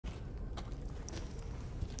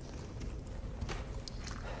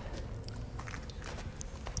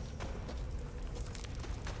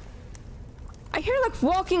hear like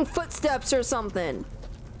walking footsteps or something.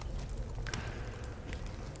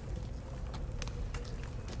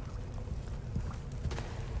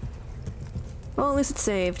 Well, at least it's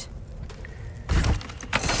saved.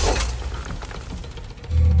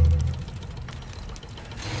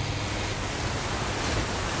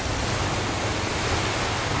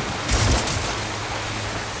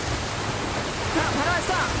 How do I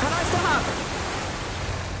stop? How do I stop?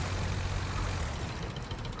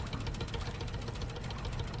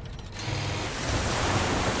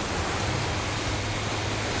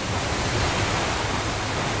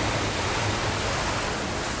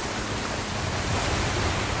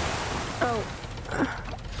 Oh.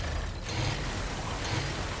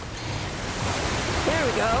 There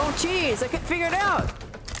we go. Jeez, I couldn't figure it out.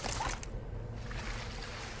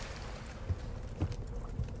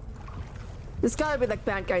 There's gotta be like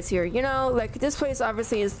bad guys here, you know? Like this place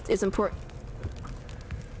obviously is important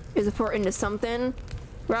to something,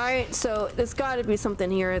 right? So there's gotta be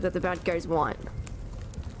something here that the bad guys want.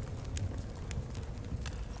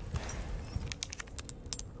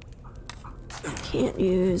 Can't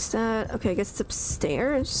use that. Okay, I guess it's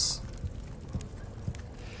upstairs.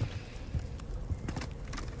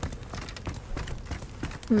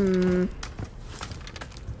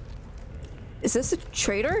 Is this a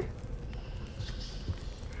trader?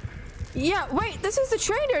 Yeah, wait, this is the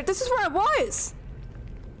trader. This is where I was.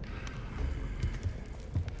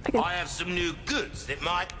 I have some new goods that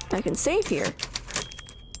might save here.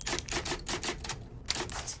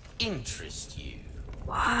 interest you.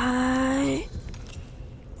 What?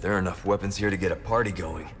 There are enough weapons here to get a party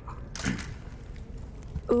going.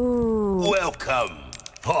 Ooh. Welcome.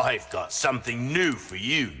 I've got something new for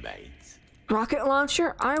you, mate. Rocket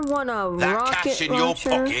launcher? I want a That rocket cash in launcher.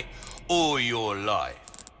 your pocket or your life.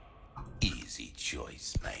 Easy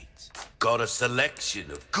choice, mate. Got a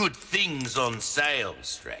selection of good things on sale,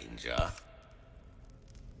 stranger.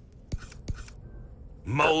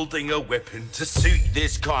 Molding a weapon to suit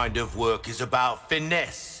this kind of work is about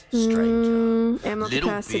finesse, stranger. Ammo Little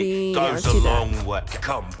capacity. bit Yeah, goes let's a do that. long way.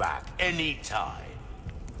 Come back anytime.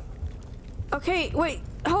 Okay, wait,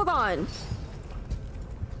 hold on.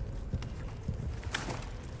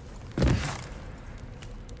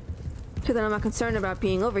 So then I'm not concerned about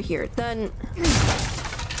being over here. Then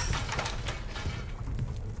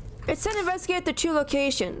it said investigate the two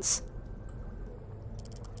locations.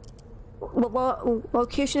 Well,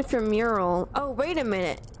 location for mural. Oh, wait a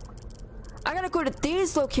minute. I gotta go to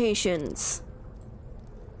these locations.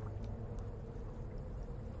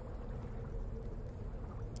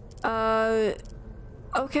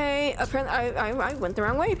 Okay. Apparently, I went the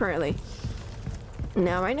wrong way. Apparently.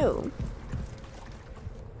 Now I know.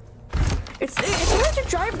 It's hard to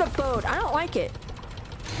drive the boat. I don't like it.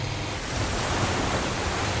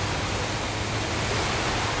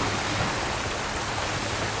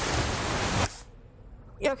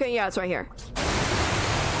 Okay, yeah, it's right here.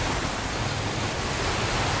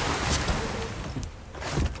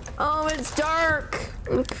 Oh, it's dark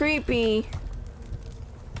and creepy.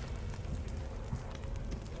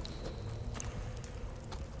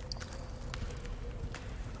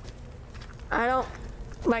 I don't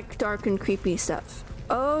like dark and creepy stuff.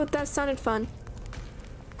 Oh, that sounded fun.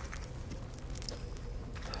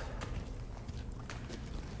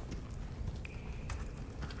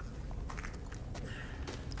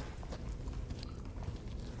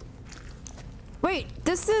 Wait,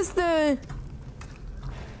 this is the...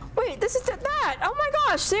 Wait, this is that! Oh my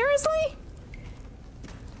gosh, seriously?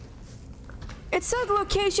 It said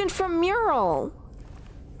location from mural.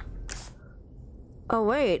 Oh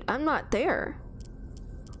wait, I'm not there.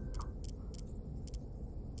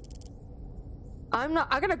 I'm not...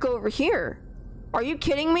 I gotta go over here. Are you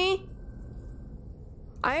kidding me?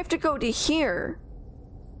 I have to go to here.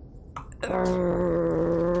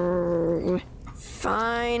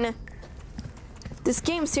 Fine. This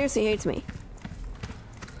game seriously hates me.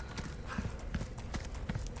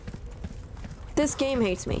 This game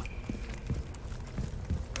hates me.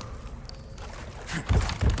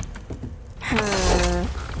 Turn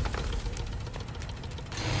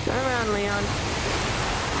around, Leon.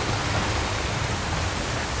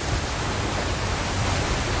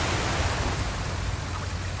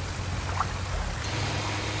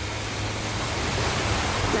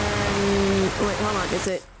 Wait, hold on, is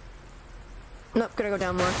it? Nope, gotta go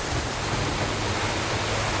down more.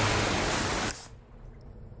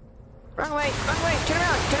 Wrong way, turn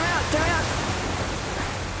around, turn around, turn around!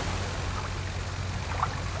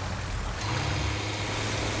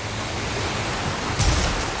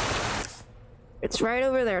 It's right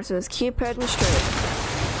over there, so just keep heading straight.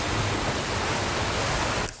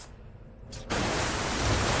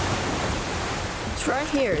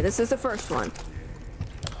 here. This is the first one.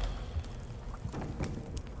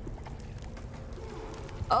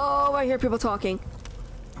 Oh, I hear people talking.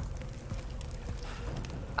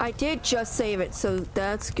 I did just save it, so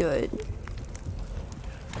that's good.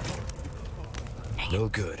 No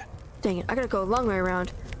good. Dang it, I gotta go a long way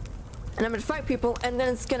around. And I'm gonna fight people, and then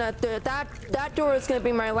it's gonna, that door is gonna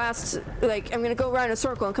be my last, like, I'm gonna go around in a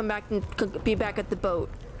circle and come back and be back at the boat.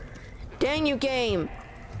 Dang you, game.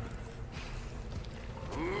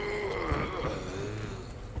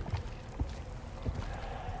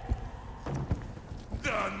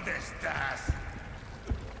 ¿Dónde estás?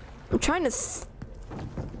 I'm trying to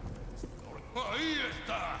Ahí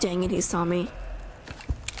está. Dang it, he saw me.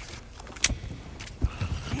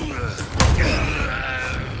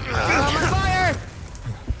 I'm on fire!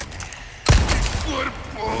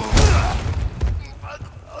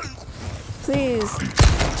 Please.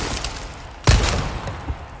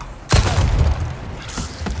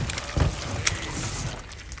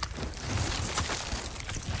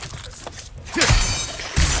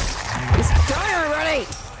 Just die already!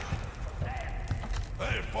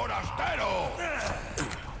 ¡El forastero!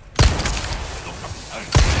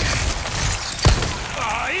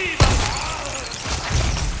 ¡Ahí va!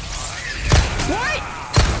 What?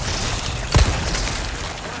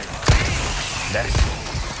 Next.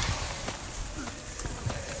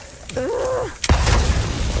 Oh,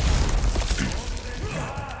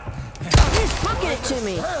 he's fucking it to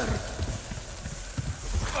me.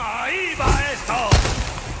 ¡Ahí va esto!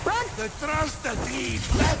 Run! ¡Detrás de ti,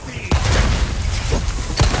 Betty!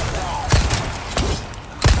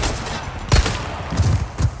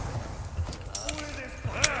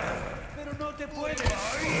 Pero no te puedes.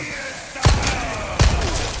 ¡Ahí está!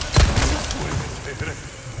 No puede ser.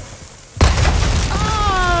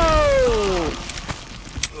 Oh!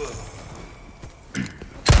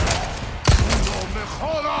 ¡No me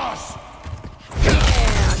jodas!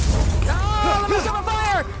 Yeah. Oh, let me stop on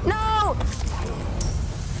fire! No!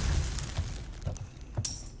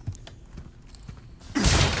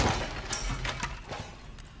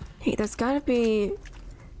 Hey, there's gotta be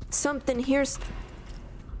something here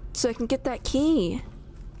so I can get that key.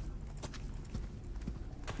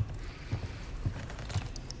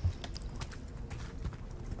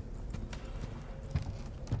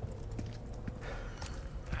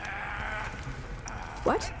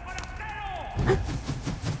 What?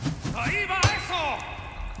 ¡Ahí va eso!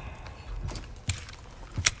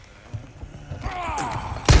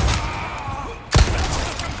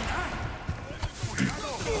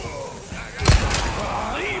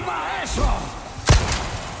 ¡Ahí va eso!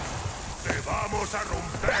 ¡Te vamos a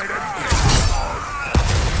romper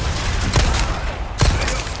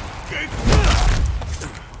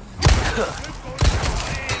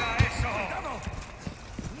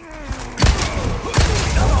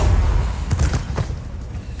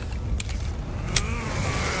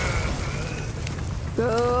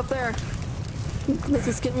Go up there. This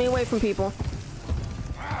is getting me away from people.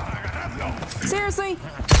 Seriously?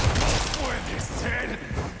 ¡Puede ser!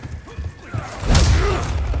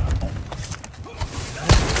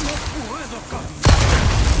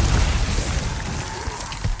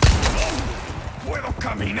 ¡Puedo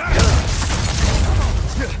caminar!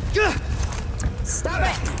 Stop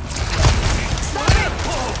it! Stop it!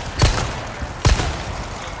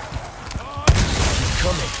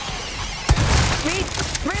 Coming.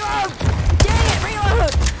 Reload! Dang it,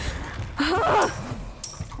 reload!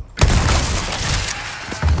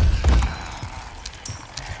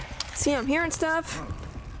 See, I'm hearing stuff.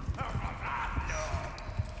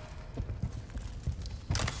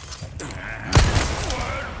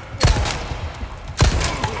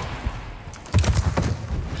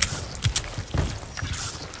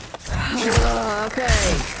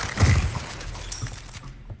 Okay.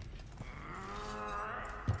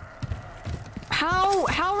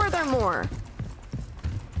 How are there more?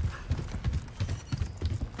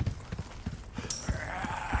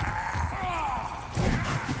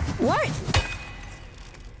 What?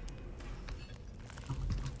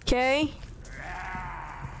 Okay.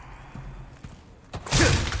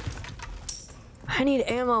 I need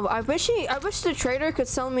ammo. I wish the trader could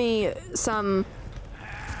sell me some.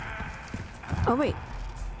 Oh wait.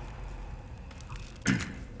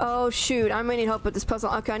 Oh shoot, I might need help with this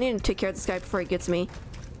puzzle. Okay, I need to take care of this guy before he gets me.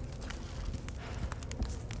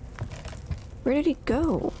 Where did he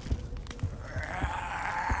go?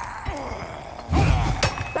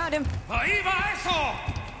 Found him. ¡Ahí va eso!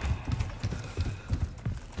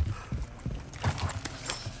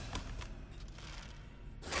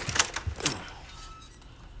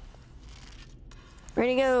 Where'd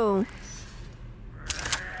he go?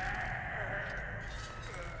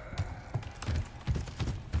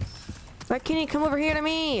 Why can't he come over here to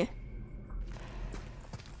me?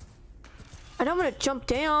 I don't want to jump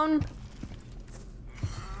down.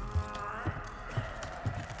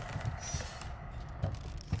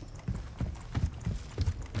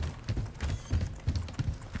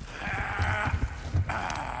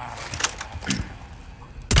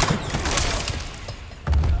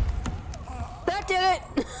 That did it!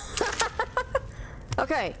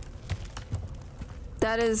 Okay.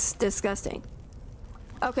 That is disgusting.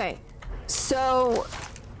 Okay. So,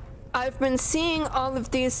 I've been seeing all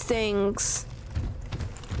of these things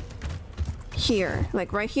here.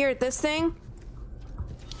 Like right here at this thing.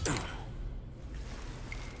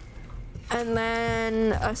 And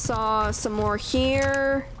then I saw some more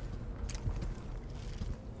here.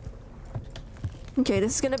 Okay,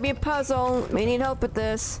 this is gonna be a puzzle. May need help with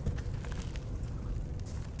this.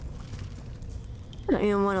 I don't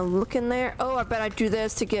even want to look in there. Oh, I bet I do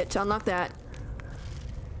this to unlock that.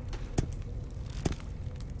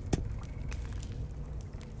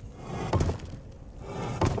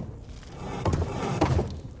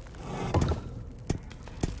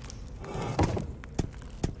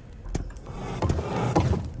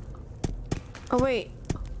 Oh wait.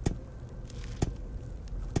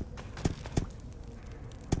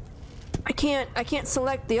 I can't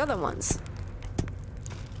select the other ones.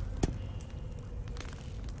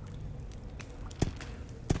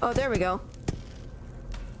 Oh, there we go.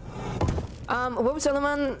 What was the other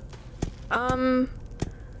one?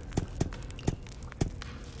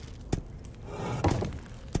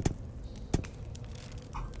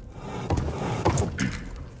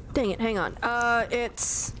 Dang it, hang on.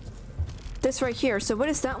 It's this right here. So what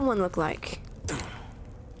does that one look like?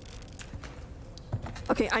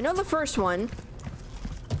 Okay, I know the first one.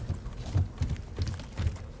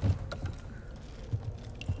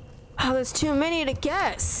 Oh, there's too many to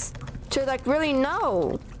guess. To, like, really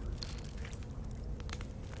know.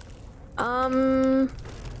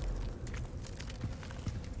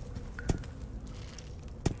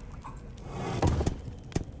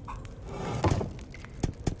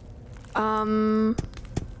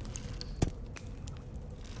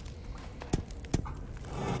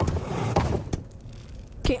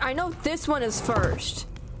 Okay, I know this one is first.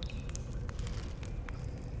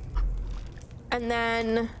 And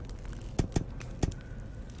then...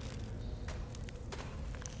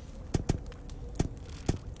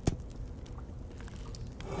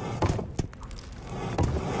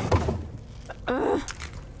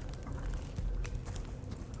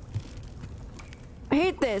 I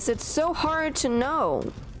hate this. It's so hard to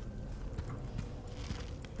know.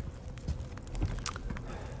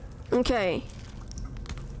 Okay.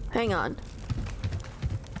 Hang on.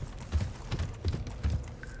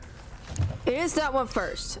 It is that one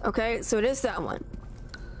first, okay? So it is that one.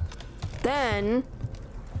 Then...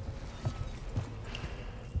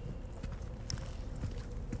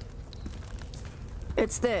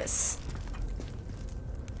 it's this.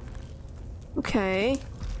 Okay.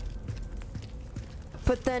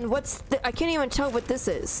 But then what's the... I can't even tell what this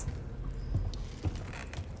is.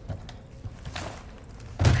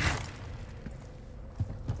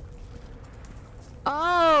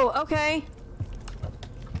 Oh, okay.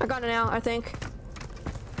 I got it now, I think.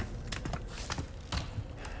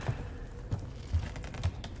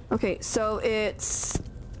 Okay, so it's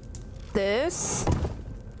this.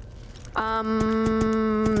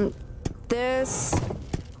 This,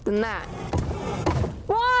 then that.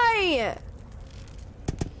 Why?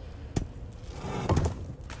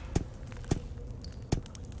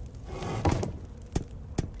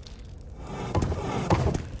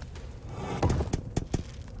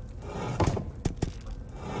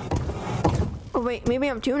 Oh wait, maybe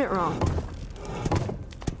I'm doing it wrong.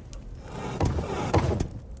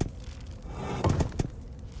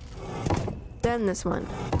 Then this one.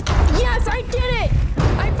 Yes, I did it!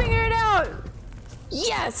 I figured it out!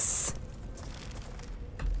 Yes!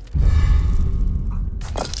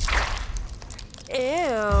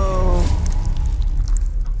 Ew.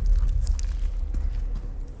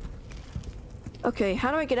 Okay,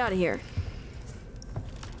 how do I get out of here?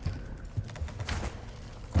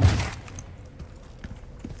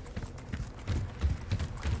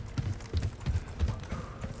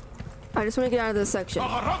 I just want to get out of this section.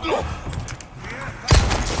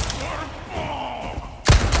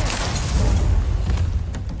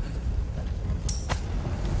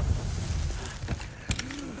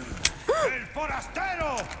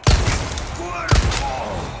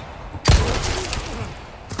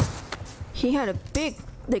 He had a big,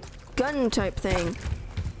 like, gun type thing.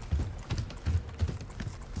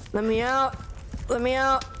 Let me out. Let me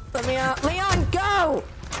out. Let me out. Leon, go!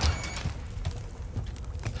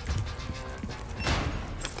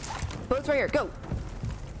 boat's right here. Go.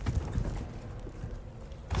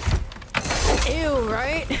 Ew,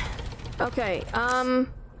 right? Okay,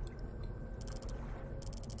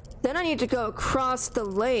 then I need to go across the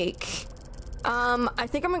lake. I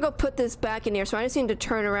think I'm gonna go put this back in here, so I just need to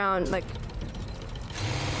turn around, like...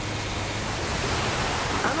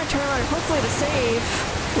 I'm gonna turn around, hopefully to save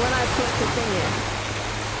when I put the thing in.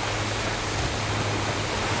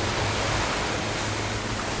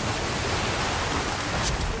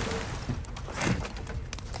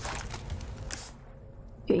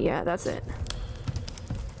 Okay, yeah, that's it.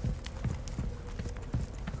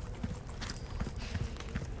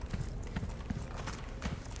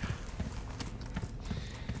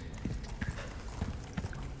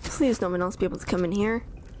 Please no one else be able to come in here.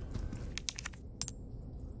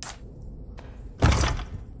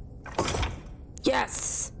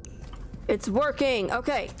 Yes! It's working!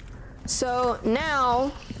 Okay. So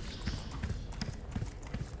now...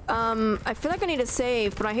 I feel like I need to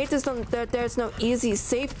save, but I hate this that there's no easy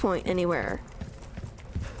save point anywhere.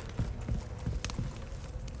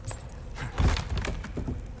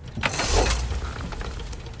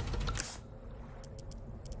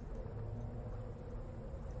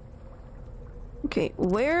 Okay,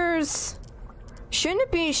 where's... Shouldn't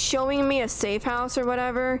it be showing me a safe house or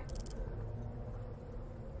whatever?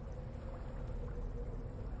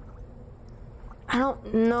 I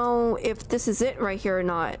don't know if this is it right here or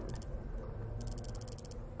not.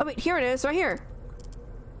 Oh wait, here it is, right here.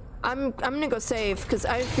 I'm gonna go save, because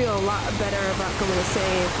I feel a lot better about going to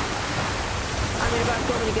save. I mean, about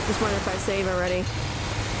going to get this one if I save already.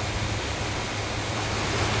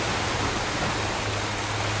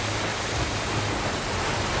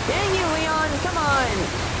 Dang you, Leon! Come on!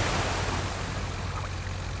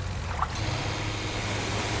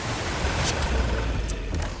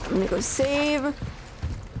 I'm gonna go save.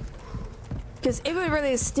 Because it would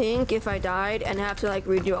really stink if I died and have to like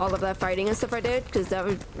redo all of that fighting and stuff I did, because that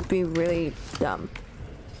would be really dumb.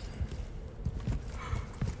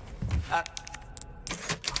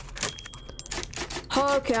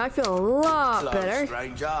 Okay, I feel a lot better.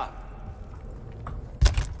 Stranger.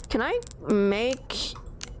 Can I make...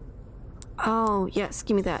 Oh, yes,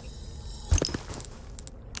 give me that.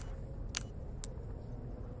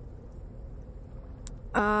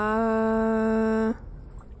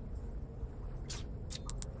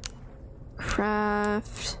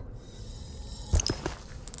 Craft.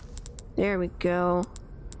 There we go.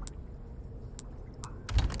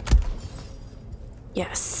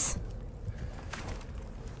 Yes.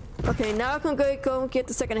 Okay, now I can go get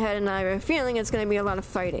the second head, and I have a feeling it's gonna be a lot of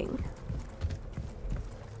fighting.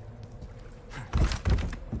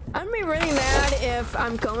 I'm gonna be really mad if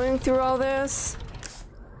I'm going through all this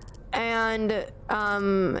and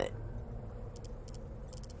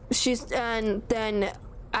then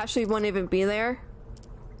Ashley won't even be there.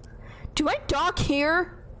 Do I dock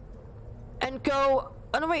here and go?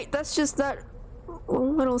 Oh no, wait, that's just that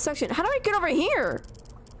little section. How do I get over here?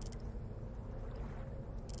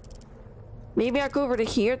 Maybe I go over to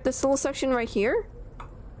here, this little section right here?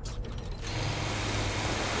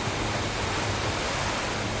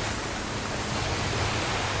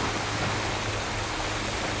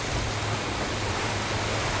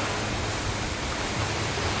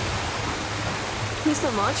 At least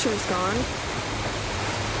the monster's gone.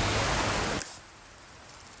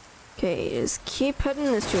 Okay, just keep heading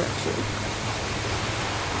in this direction.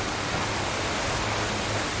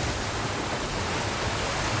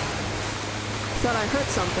 Thought I heard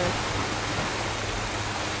something.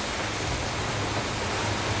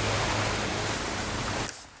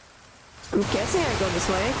 I'm guessing I go this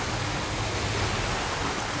way.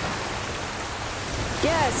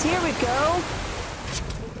 Yes, here we go.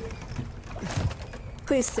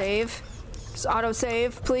 Please save. Just auto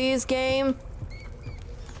save, please, game.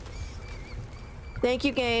 Thank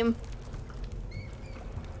you, game.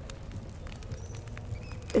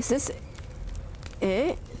 Is this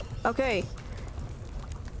it? Okay.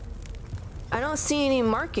 I don't see any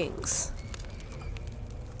markings.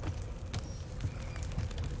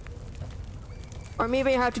 Or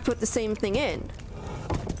maybe I have to put the same thing in.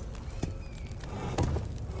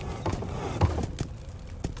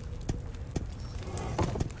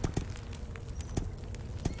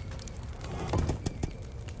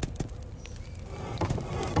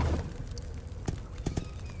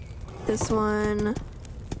 This one.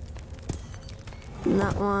 And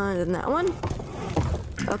that one, and that one.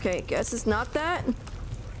 Okay, guess it's not that.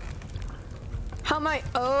 How am I?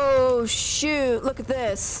 Oh, shoot. Look at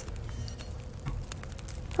this.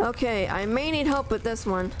 Okay, I may need help with this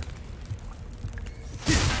one.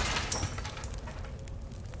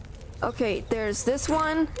 Okay, there's this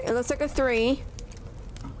one. It looks like a 3.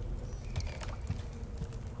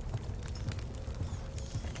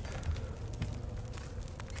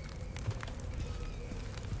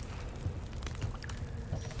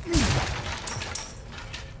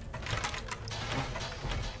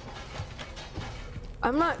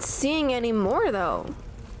 I'm not seeing any more though.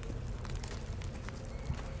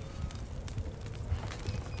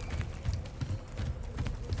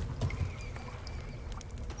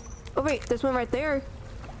 Oh wait, there's one right there.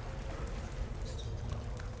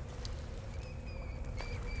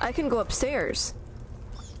 I can go upstairs.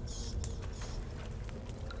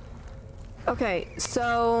 Okay,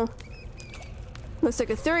 so looks like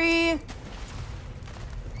a 3.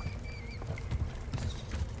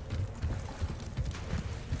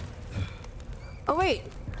 Oh wait!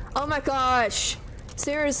 Oh my gosh!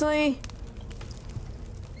 Seriously?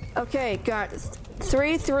 Okay, got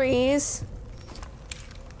 3 3s.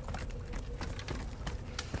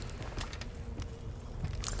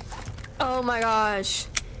 Oh my gosh.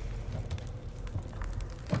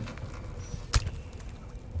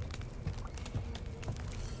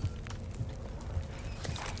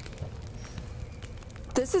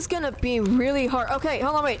 This is gonna be really hard. Okay,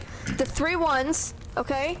 hold on, wait. The 3 1s,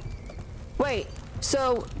 okay? Wait,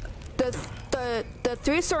 so the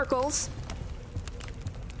 3 circles,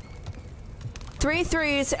 3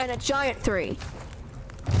 3s, and a giant 3.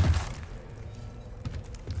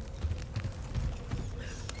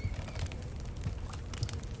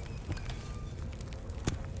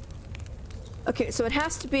 Okay, so it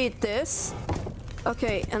has to be this.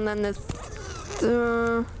 Okay, and then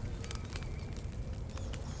the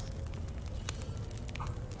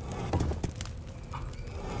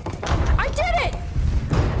I did it!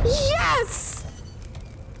 Yes!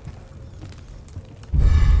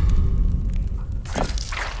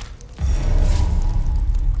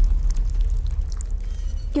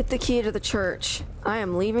 Get the key to the church. I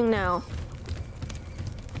am leaving now.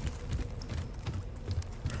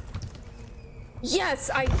 Yes,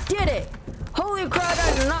 I did it! Holy crap,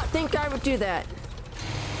 I did not think I would do that.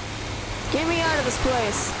 Get me out of this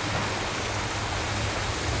place.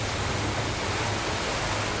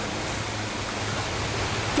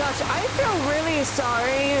 Gosh, I feel really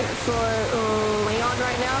sorry for Leon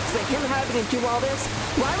right now, because like him having to do all this.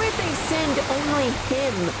 Why would they send only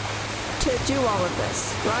him to do all of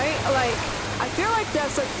this, right? Like, I feel like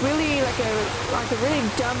that's like really like a really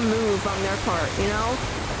dumb move on their part, you know?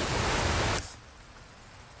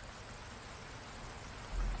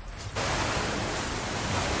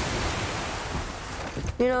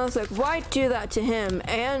 You know, it's like, why do that to him?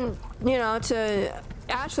 And, you know, to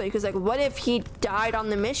Ashley, because, like, what if he died on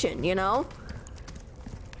the mission, you know?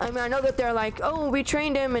 I mean, I know that they're like, oh, we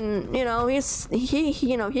trained him and, you know,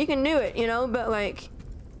 you know, he can do it, you know? But, like,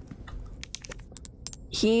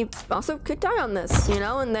 he also could die on this, you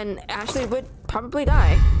know? And then Ashley would probably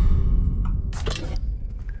die.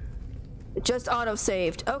 Just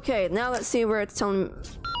auto-saved. Okay, now let's see where it's telling me.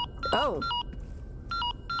 Oh.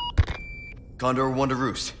 Condor 1 to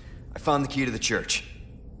Roost. I found the key to the church.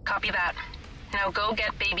 Copy that. Now go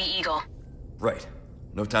get Baby Eagle. Right.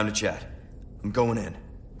 No time to chat. I'm going in.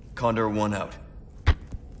 Condor 1 out.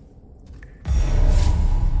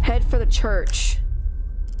 Head for the church.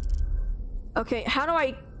 Okay, how do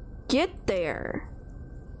I get there?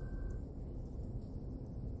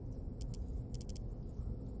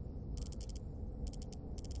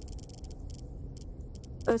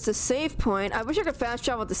 It's a save point. I wish I could fast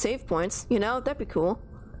travel with the save points, you know? That'd be cool.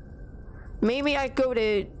 Maybe I go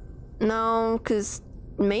to... No, because...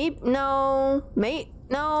 No.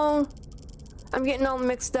 I'm getting all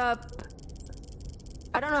mixed up.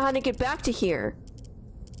 I don't know how to get back to here.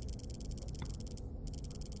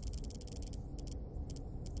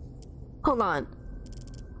 Hold on.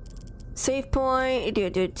 Save point.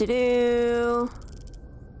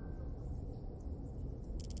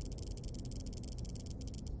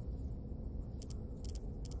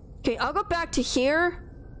 Okay, I'll go back to here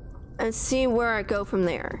and see where I go from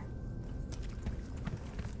there.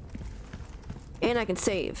 And I can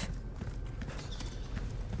save.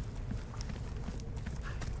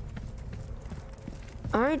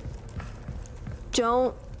 I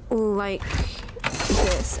don't like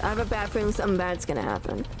this. I have a bad feeling something bad's gonna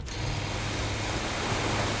happen.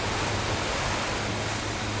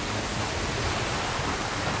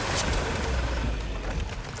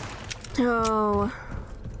 Oh.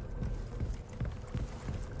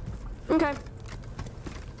 Okay.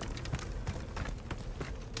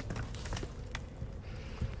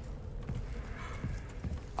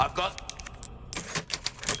 I've got...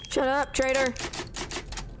 Shut up, traitor.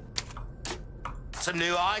 Some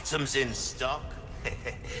new items in stock.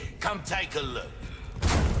 Come take a look.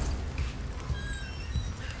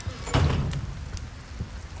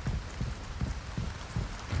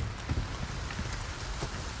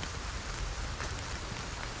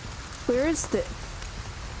 Where is the...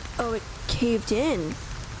 Oh, it caved in.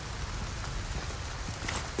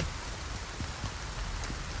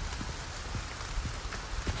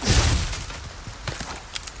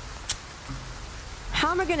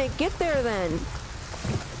 How am I gonna get there then?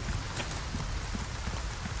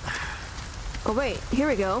 Oh wait, here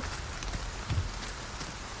we go.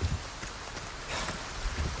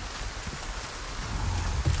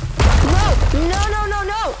 No! No, no, no,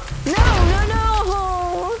 no! No, no,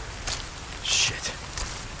 no! Shit.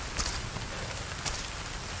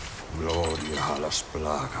 Gloria a las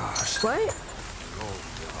plagas. What?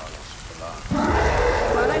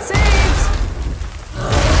 What I saved?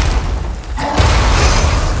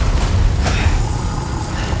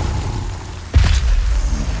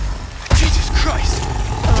 Jesus Christ!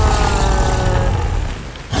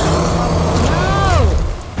 No!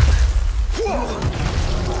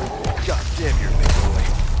 God damn, you're a big boy.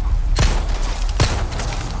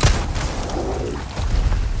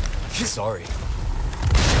 Sorry.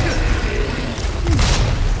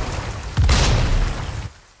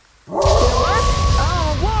 What? Oh,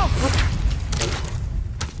 a wolf!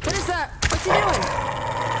 What is that? What's he doing?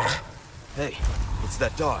 Hey, it's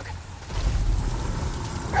that dog.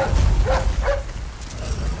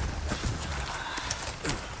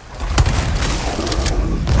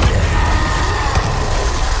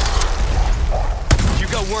 You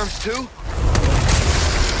got worms too?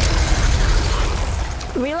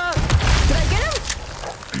 Reload. Did I get him?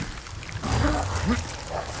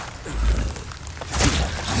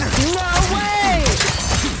 No way!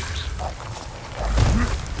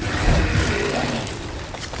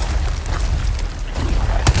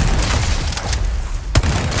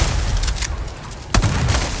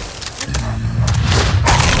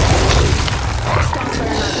 Stop,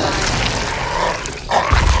 better not die.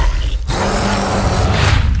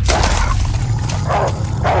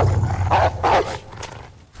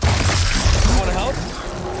 Wanna help?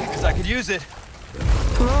 Because I could use it.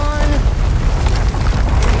 Come on.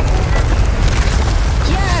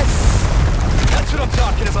 Yes! That's what I'm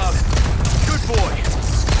talking about. Good boy.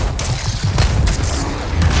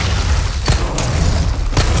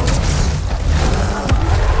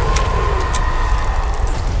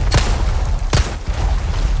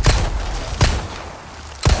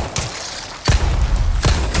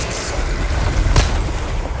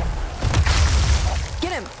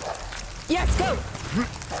 Get him! Yes, go!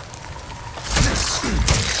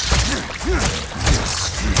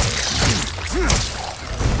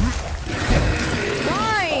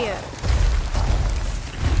 Why?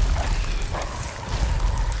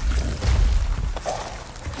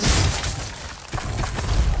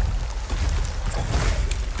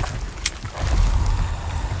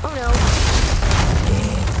 Oh no.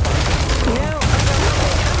 No,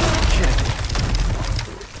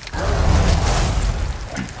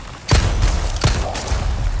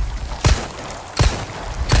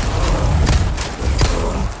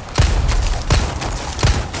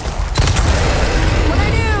 what'd I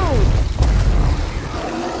do?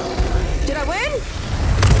 Did I win?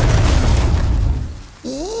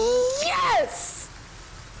 Yes!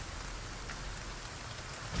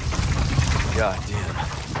 God damn.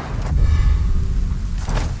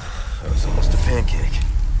 That was almost a pancake.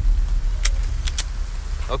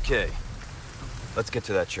 Okay. Let's get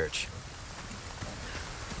to that church.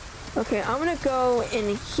 Okay, I'm gonna go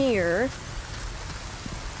in here.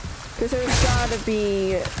 Because there's gotta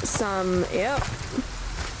be some... Yep.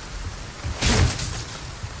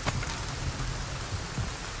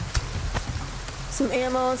 Some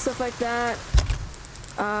ammo and stuff like that.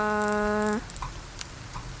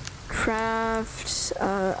 Craft.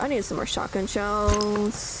 I need some more shotgun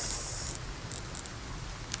shells.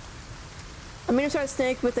 A medium-sized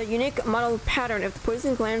snake with a unique mottled pattern. If the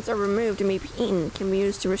poison glands are removed and may be eaten, can be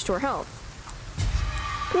used to restore health.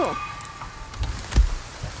 Cool.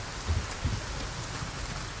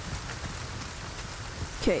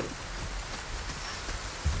 Okay.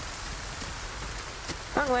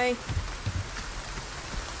 Wrong way.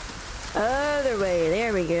 Other way.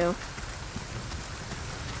 There we go.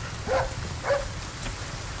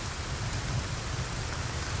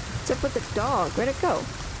 What's up with the dog? Where'd it go?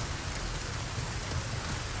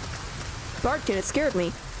 Barked and it scared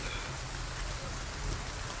me.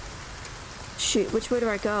 Shoot, which way do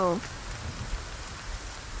I go?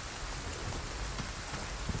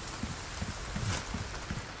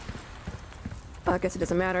 I guess it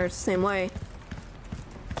doesn't matter, it's the same way.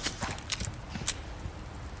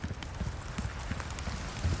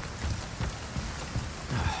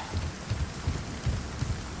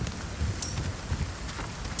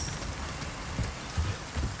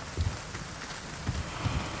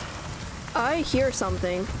 I hear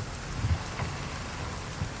something.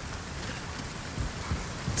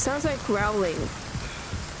 Sounds like growling.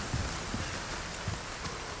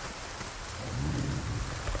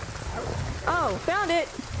 Oh, found it!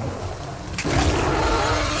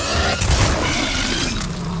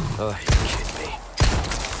 Oh, you're kidding me.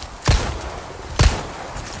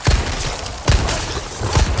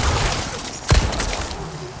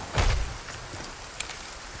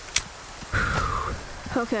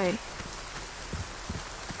 Okay.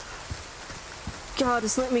 God,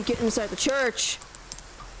 just let me get inside the church.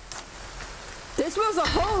 This was a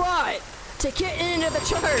whole lot to get into the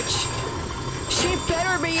church. She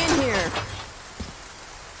better be in here.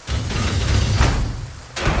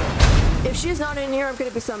 If she's not in here, I'm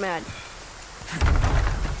gonna be so mad.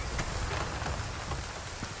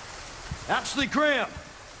 Ashley Graham!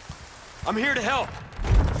 I'm here to help.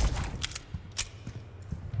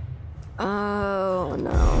 Oh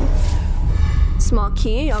no. Small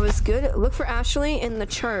key, always good. Look for Ashley in the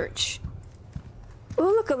church. Oh,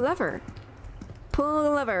 look, a lever. Pull the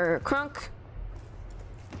lever. Crunk.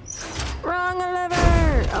 Wrong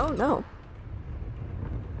lever! Oh no.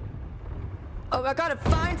 Oh, I gotta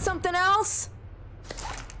find something else?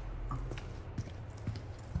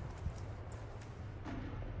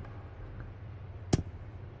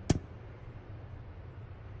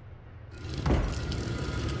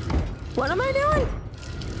 What am I doing?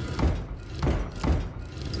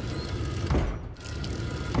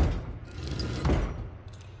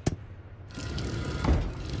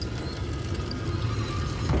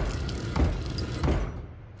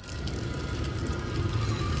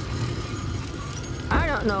 I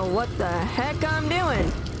don't know what the heck I'm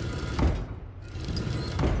doing.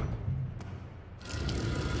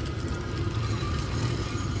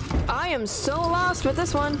 I am so lost with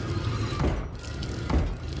this one.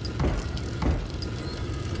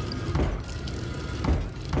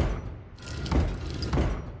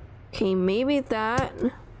 Okay, maybe that.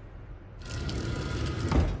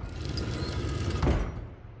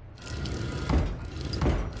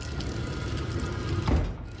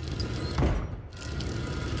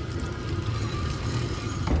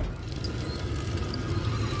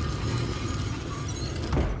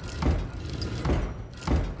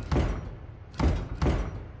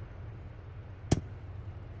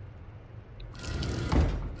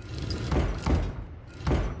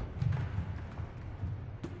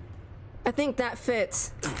 I think that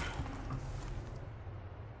fits.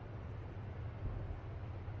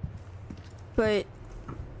 But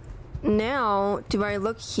now, do I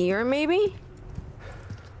look here maybe?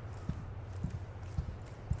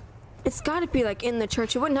 It's gotta be like in the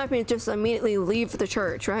church. It wouldn't have me just immediately leave the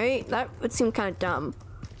church, right? That would seem kind of dumb.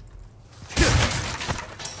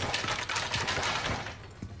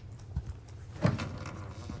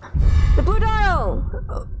 The blue dial!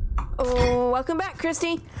 Oh, welcome back,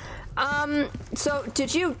 Christy. So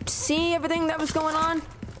did you see everything that was going on?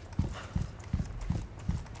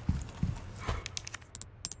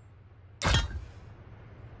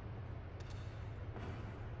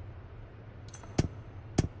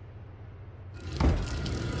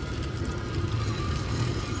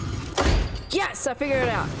 Yes, I figured it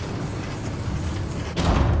out.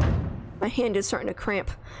 My hand is starting to cramp.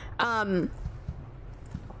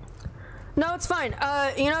 No, it's fine.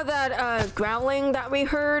 You know that growling that we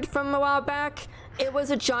heard from a while back? It was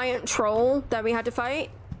a giant troll that we had to fight.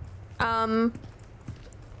 It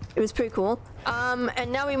was pretty cool.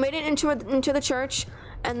 And now we made it into the church,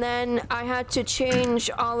 and then I had to change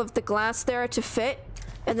all of the glass there to fit,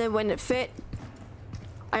 and then when it fit,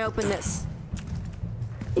 I opened this.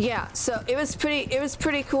 Yeah, so it was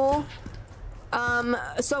pretty cool.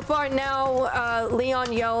 So far now,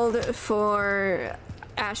 Leon yelled for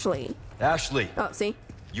Ashley. Ashley! Oh, see?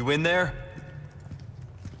 You in there?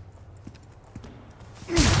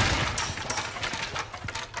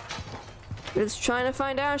 Just trying to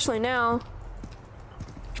find Ashley now.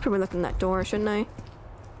 Should probably look in that door, shouldn't I?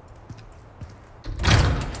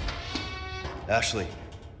 Ashley.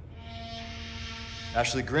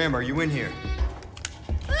 Ashley Graham, are you in here?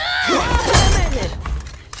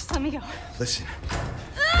 Just let me go. Listen.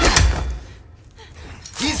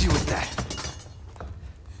 Easy with that.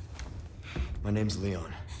 My name's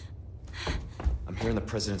Leon. I'm here in the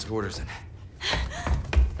president's orders and...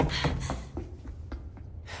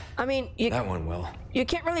 I mean, that went well. You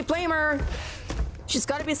can't really blame her. She's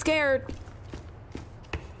got to be scared.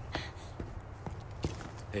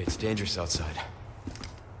 Hey, it's dangerous outside.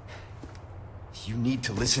 You need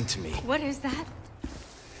to listen to me. What is that?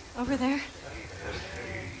 Over there?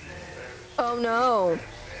 Oh no.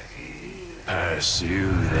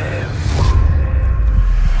 Pursue them.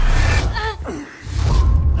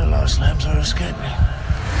 Muslims are escaping.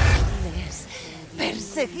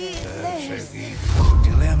 Perseguidles.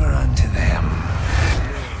 Deliver unto them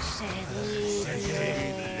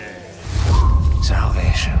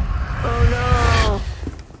salvation. Oh no!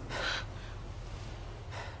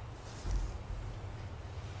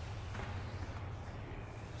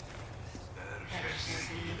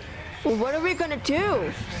 Well, what are we gonna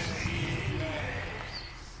do?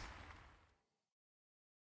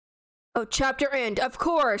 Oh, chapter end. Of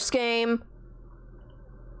course, game.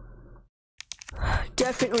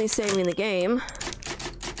 Definitely saving the game.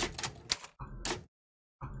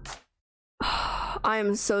 I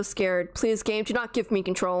am so scared. Please, game, do not give me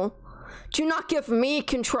control. Do not give me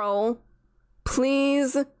control.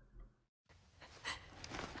 Please.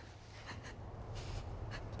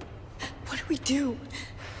 What do we do?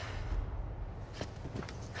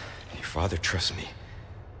 Your father trusts me.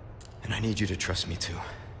 And I need you to trust me too.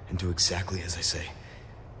 And do exactly as I say.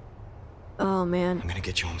 Oh, man. I'm gonna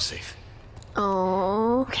get you home safe.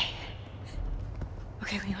 Oh. Okay.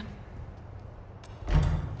 Okay, Leon.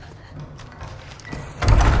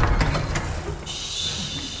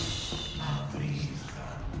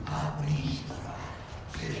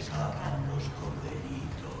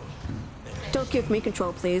 Don't give me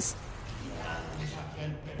control, please.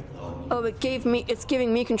 Oh, it's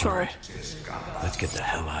giving me control. All right. Let's get the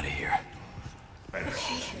hell out of here.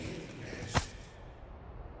 Okay.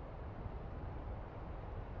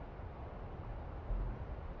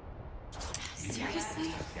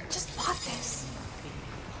 Seriously? Just bought this.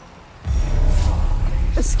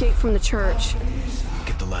 Escape from the church.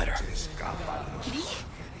 Get the ladder. Me?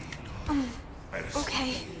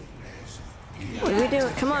 Okay. What are we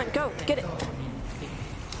doing? Come on, go, get it.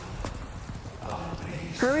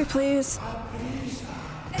 Hurry, please.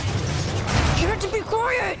 You have to be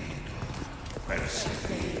quiet! What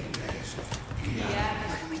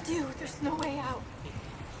do we do? There's no way out.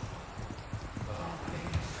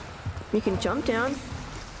 You can jump down.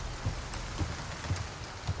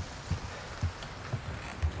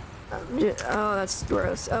 Oh, that's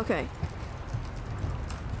gross. Okay.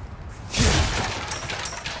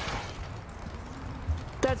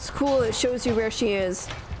 That's cool. It shows you where she is.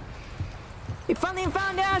 You finally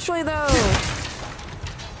found Ashley, though!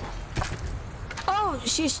 Oh,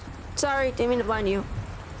 she's... Sorry, didn't mean to blind you.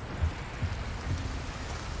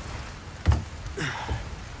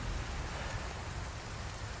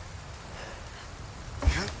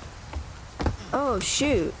 Oh,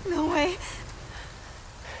 shoot. No way.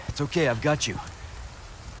 It's okay, I've got you.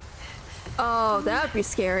 Oh, that'd be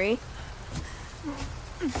scary.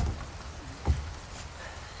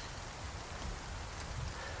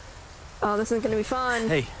 Oh, this isn't gonna be fun.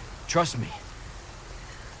 Hey, trust me.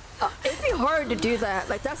 It'd be hard to do that.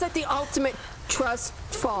 Like, that's like the ultimate trust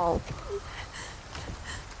fall.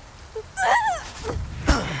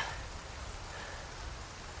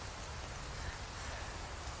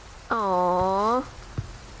 Aww.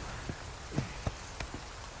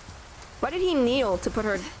 Why did he kneel to put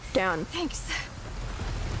her down? Thanks.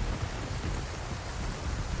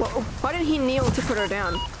 Well, why did he kneel to put her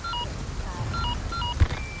down?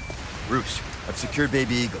 Roost, I've secured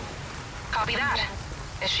Baby Eagle. Copy that.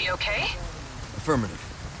 Is she okay? Affirmative.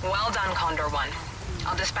 Well done, Condor 1.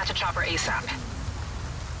 I'll dispatch a chopper ASAP.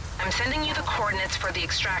 I'm sending you the coordinates for the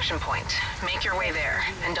extraction point. Make your way there,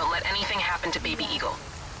 and don't let anything happen to Baby Eagle.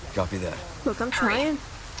 Copy that. Look, I'm Hurry. trying.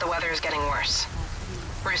 The weather is getting worse.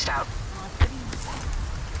 Roost out.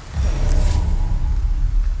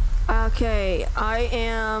 Okay, I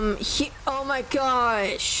am here. Oh my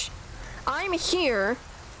gosh. I'm here.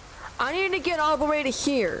 I need to get all the way to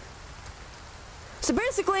here. So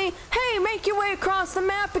basically, hey, make your way across the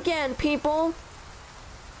map again, people.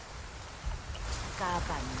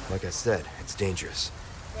 Like I said, it's dangerous.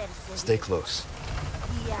 Stay close.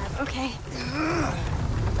 Okay.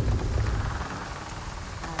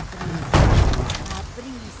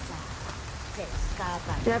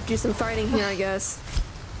 Gonna have to do some fighting here, I guess.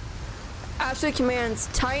 Ashley commands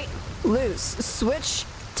tight, loose. Switch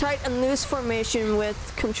tight and loose formation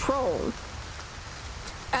with control.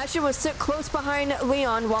 Ashley will sit close behind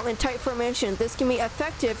Leon while in tight formation. This can be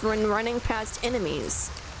effective when running past enemies.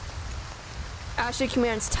 Ashley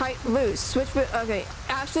commands tight, loose. Switch with... Okay.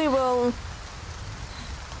 Ashley will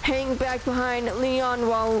hang back behind Leon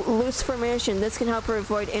while loose formation. This can help her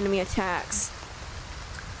avoid enemy attacks.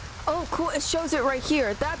 Oh, cool. It shows it right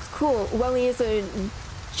here. That's cool. Well, he is a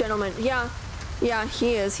gentleman. Yeah. Yeah,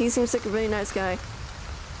 he is. He seems like a really nice guy.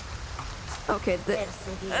 Okay.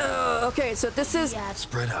 Okay, so this is...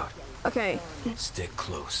 Spread out. Okay. Stick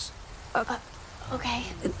close. Okay.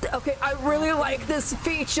 Okay, I really like this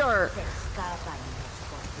feature.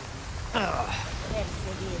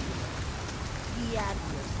 Perseguir.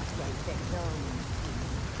 Guiarlos hacia el perdón.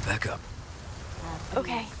 Back up.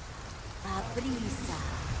 Okay. A prisa.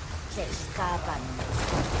 Se escapan.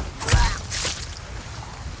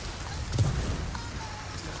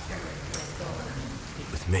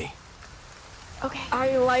 With me. Okay.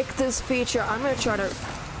 I like this feature. I'm gonna try to.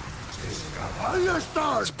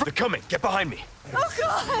 They're coming. Get behind me. Oh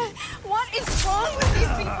god! What is wrong with these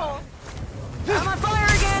people? I'm on fire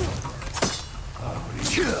again!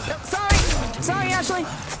 Sorry! Sorry, Ashley!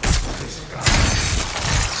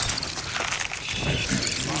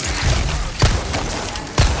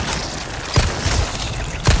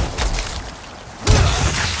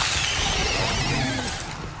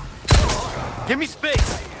 Give me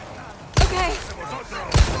space. Okay.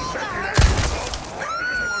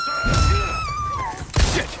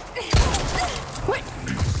 Shit. Wait!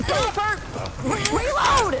 Stop her!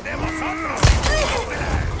 Reload!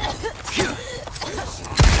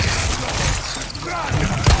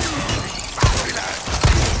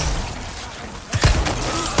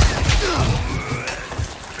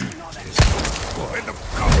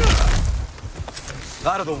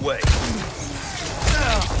 Out of the way.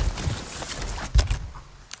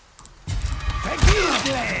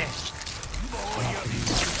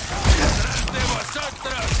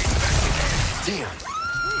 Damn.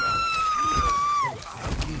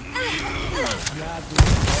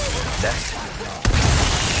 Next.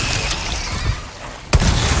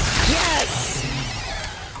 Yes!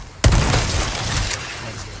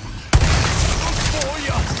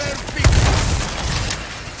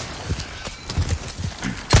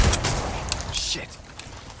 Shit.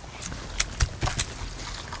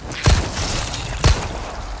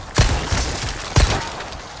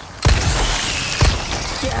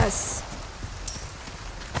 Yes!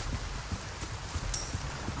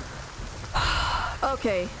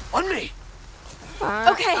 Okay. On me.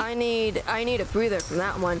 Okay. I need a breather from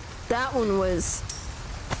that one. That one was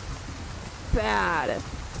bad.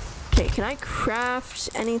 Okay, can I craft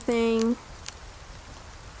anything?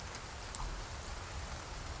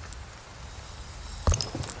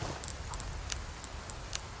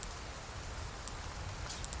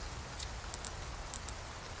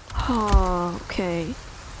 Oh, okay.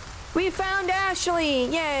 We found Ashley!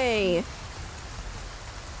 Yay!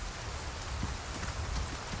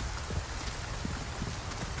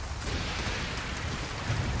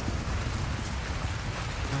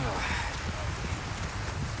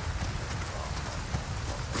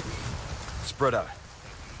 Spread out.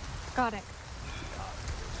 Got it.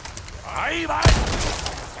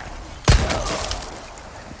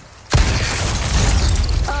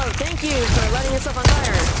 Oh, thank you for letting yourself on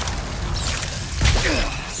fire.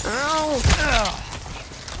 Ow!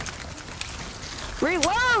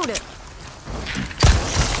 Reload!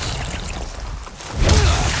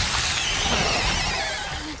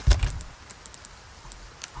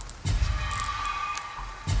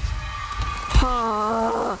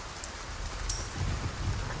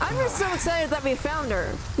 I'm just so excited that we found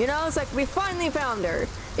her. You know, it's like we finally found her.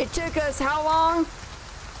 It took us how long?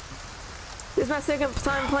 This is my second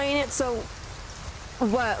time playing it, so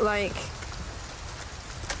what, like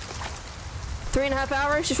 3.5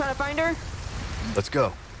 hours just trying to find her? Let's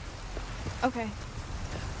go. Okay.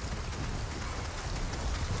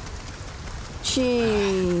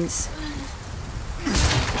 Jeez.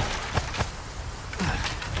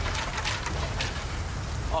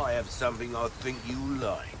 I have something I think you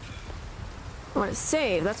like. I want to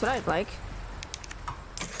save, that's what I'd like.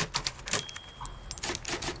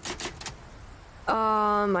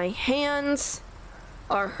 My hands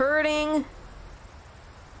are hurting.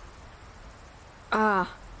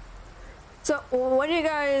 So what are you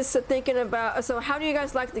guys thinking about? So how do you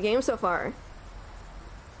guys like the game so far?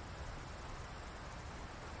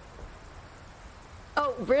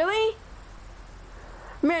 Oh, really?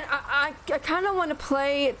 Man, I kind of want to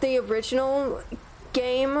play the original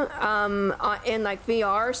game in like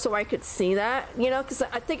VR so I could see that, you know, because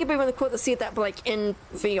I think it'd be really cool to see that, but like in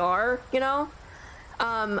VR, you know.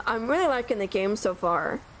 I'm really liking the game so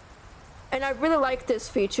far, and I really like this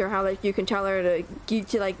feature how like you can tell her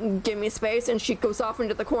to like give me space, and she goes off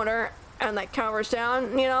into the corner and like cowers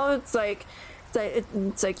down. You know, it's like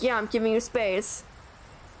yeah, I'm giving you space.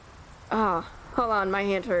 Ah, hold on, my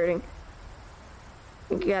hand's hurting.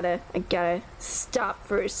 I gotta stop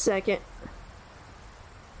for a second.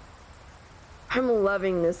 I'm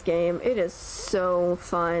loving this game. It is so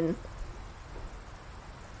fun.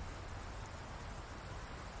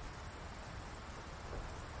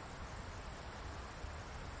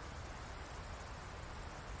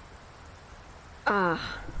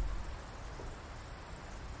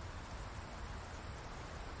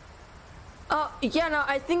 Oh, yeah, no,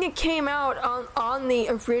 I think it came out on the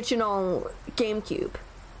original GameCube.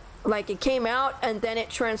 Like, it came out and then it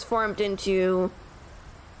transformed into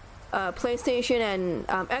PlayStation and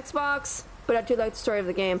Xbox, but I do like the story of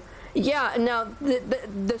the game. Yeah, now,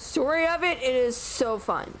 the story of it is so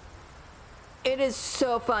fun. It is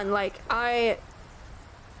so fun. Like, I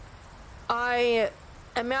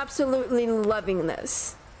am absolutely loving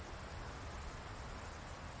this.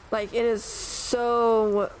 Like, it is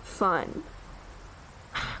so fun.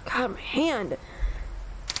 God, my hand.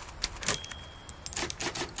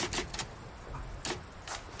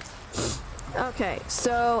 Okay,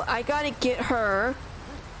 so I gotta get her.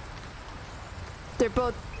 They're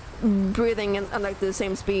both breathing at like the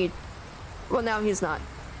same speed. Well, now he's not.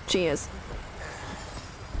 She is.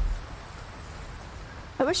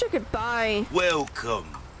 I wish I could buy...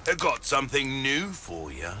 Welcome. I got something new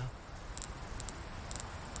for you.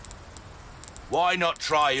 Why not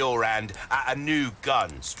try your hand at a new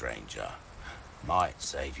gun, stranger? Might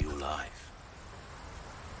save your life.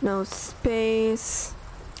 No space.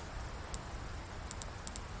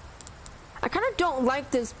 I kind of don't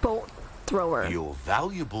like this bolt thrower. Your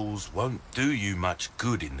valuables won't do you much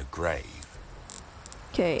good in the grave.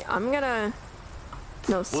 Okay, I'm gonna...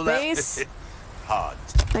 No space. Well, hard.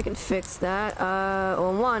 I can fix that.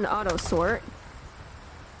 Well, one, auto sort.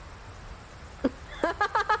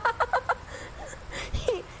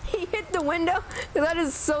 he hit the window? That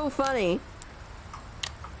is so funny.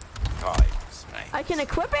 Times, mate. I can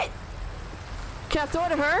equip it? Can I throw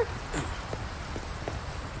it at her?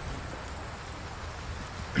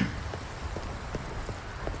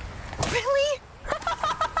 Really?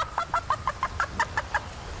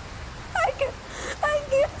 I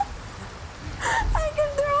can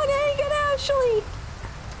throw an egg at Ashley.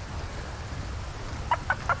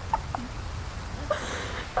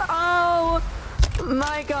 Oh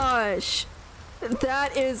my gosh.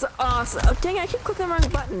 That is awesome. Oh, dang it, I keep clicking the wrong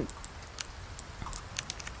button.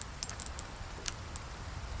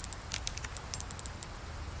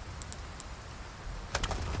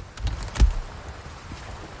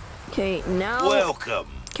 Okay, now... Welcome.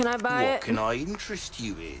 Can I buy it? What can I interest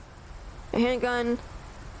you in? A handgun.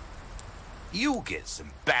 You'll get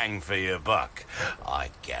some bang for your buck. I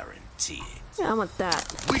guarantee it. Yeah, I want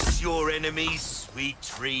that. Wish your enemies sweet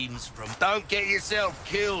dreams from... Don't get yourself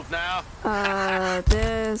killed now.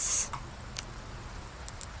 This.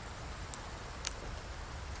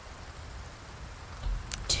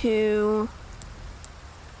 Two.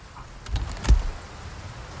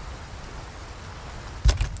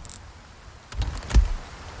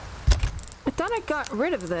 I thought I got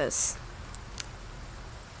rid of this.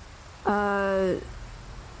 5.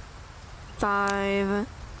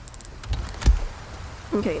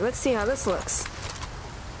 Okay, let's see how this looks.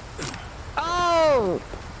 Oh!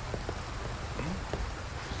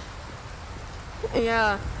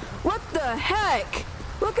 Yeah. What the heck?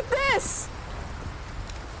 Look at this!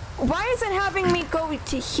 Why is it having me go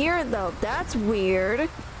to here, though? That's weird.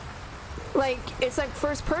 Like, it's like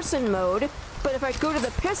first-person mode, but if I go to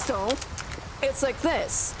the pistol, it's like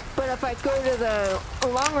this. But if I go to the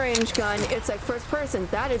long-range gun, it's like first-person.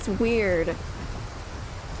 That is weird.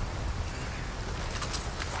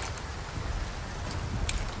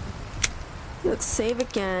 Let's save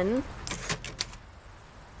again.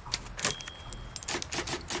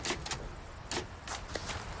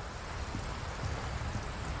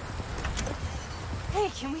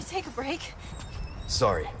 Hey, can we take a break?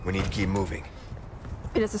 Sorry, we need to keep moving.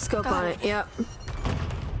 It has a scope on it, yep.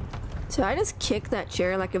 So I just kicked that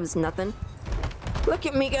chair like it was nothing. Look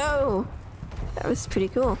at me go! That was pretty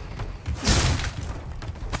cool.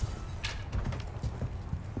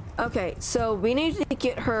 Okay, so we need to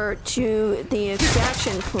get her to the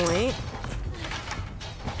extraction point.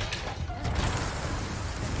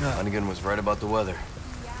 Hunnigan was right about the weather.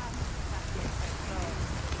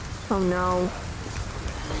 Oh no.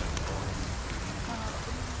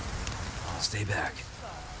 Stay back.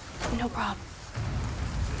 No problem.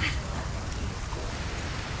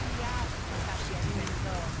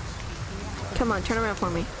 Come on, turn around for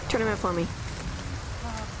me. Turn around for me.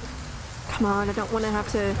 Come on, I don't want to have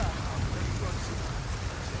to...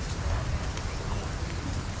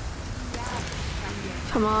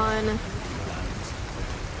 Come on.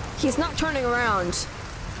 He's not turning around.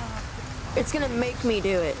 It's gonna make me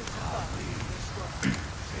do it.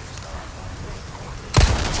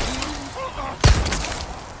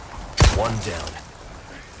 One down.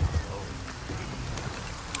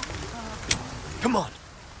 Come on.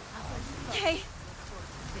 Okay.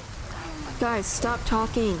 Guys, stop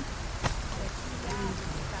talking.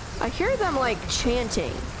 I hear them like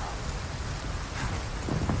chanting.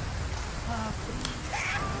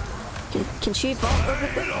 Can she vault over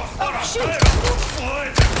the... Oh, shoot!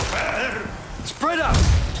 Spread out!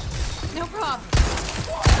 No problem.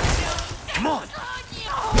 Come on! Keep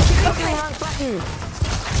clicking the wrong button.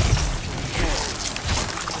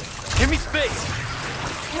 Give me space!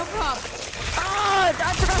 No problem. Ah!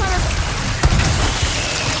 I forgot how to...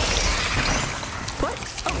 What?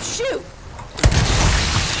 Oh, shoot!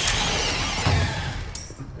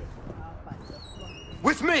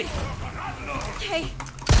 With me! Okay.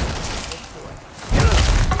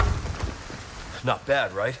 Not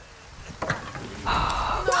bad, right?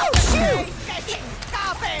 Oh, shoot!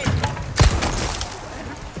 Stop it!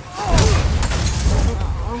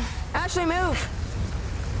 Ashley, move!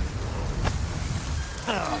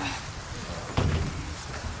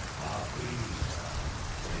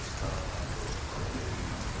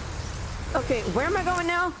 Okay, where am I going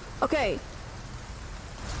now? Okay.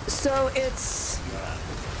 So it's...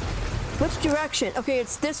 Which direction? Okay,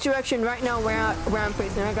 it's this direction right now where I'm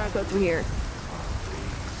facing. I gotta go through here.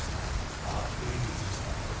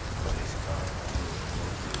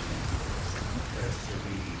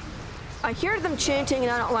 I hear them chanting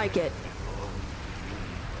and I don't like it.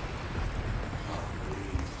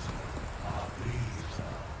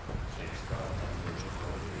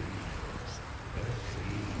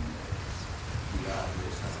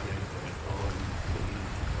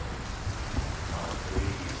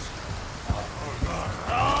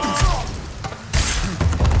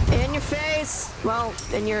 In your face! Well,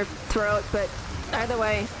 in your throat, but either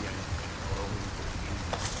way.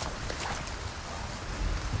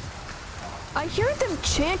 I hear them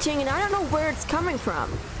chanting and I don't know where it's coming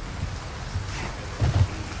from.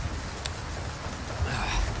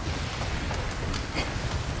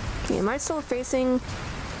 Okay, am I still facing?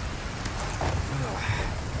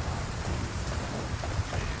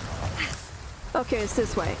 Okay, it's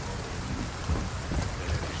this way.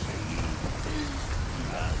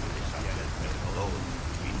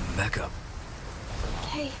 Back up.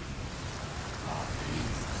 Okay.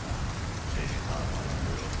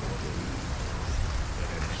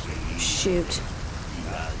 Shoot.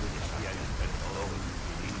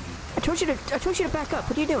 I told you to back up.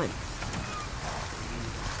 What are you doing?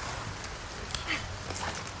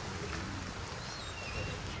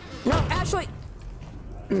 No, Ashley.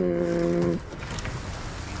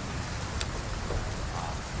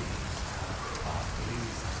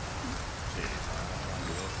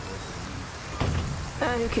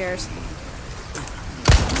 Who cares?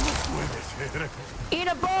 Eat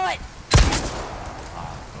a bullet!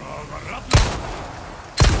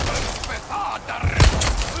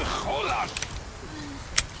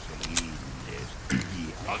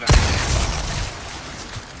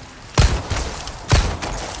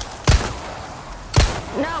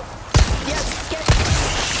 No! Yes, get...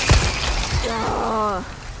 Oh.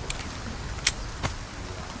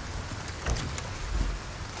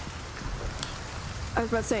 I was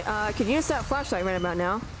about to say, could you use that flashlight right about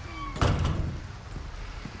now?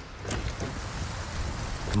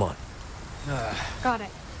 Come on. Got it.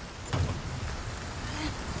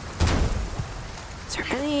 Is there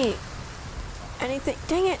anything?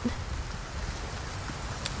 Dang it!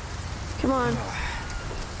 Come on.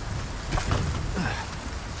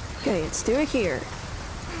 Okay, let's do it here.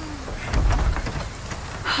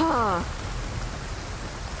 Huh.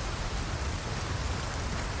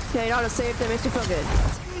 Yeah, you ought to save that makes me feel good.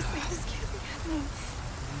 Seriously, this can't be happening.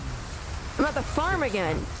 I'm at the farm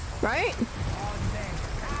again, right?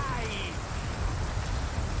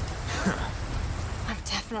 I'm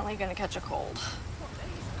definitely gonna catch a cold.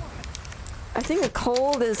 I think the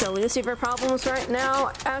cold is the least of your problems right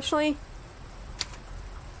now, Ashley.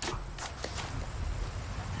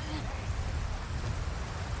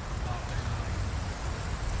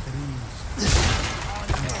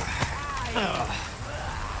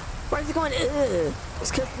 Why is he going, ugh?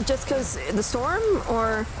 Just because the storm,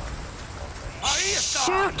 or?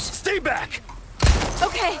 Shoot! Stay back!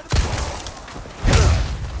 Okay.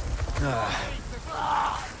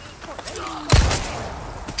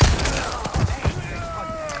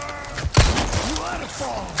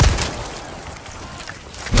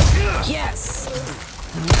 Yes!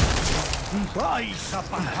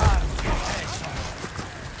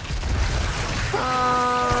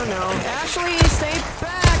 Oh no. Ashley, stay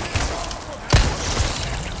back!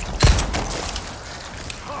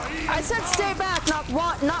 I said stay back, not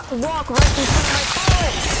walk right in front of my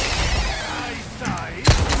bullets!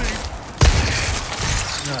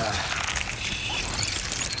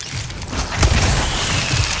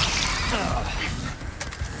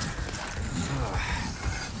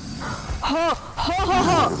 Ho, ho, ho,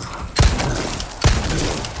 ho!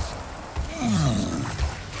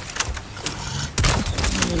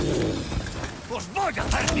 Os voy a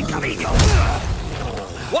hacer mi camino.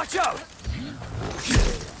 Watch out!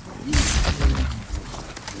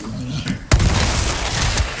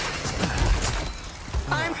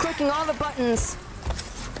 I'm clicking all the buttons.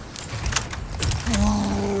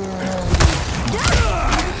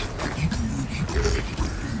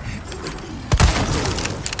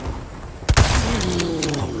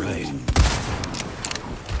 All right.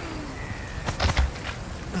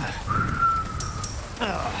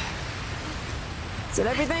 Is it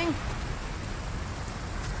everything?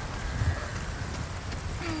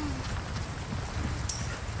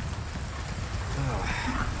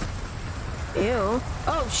 Ew.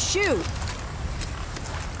 Oh, shoot!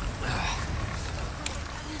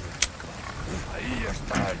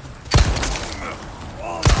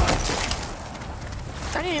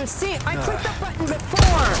 I didn't even see it. I clicked the button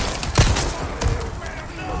before.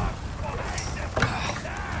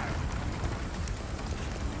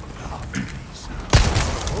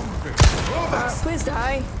 Please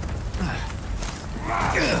die.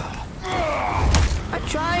 I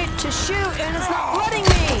tried to shoot and it's not letting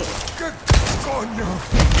me.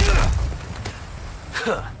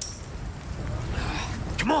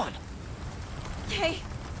 Come on. Okay.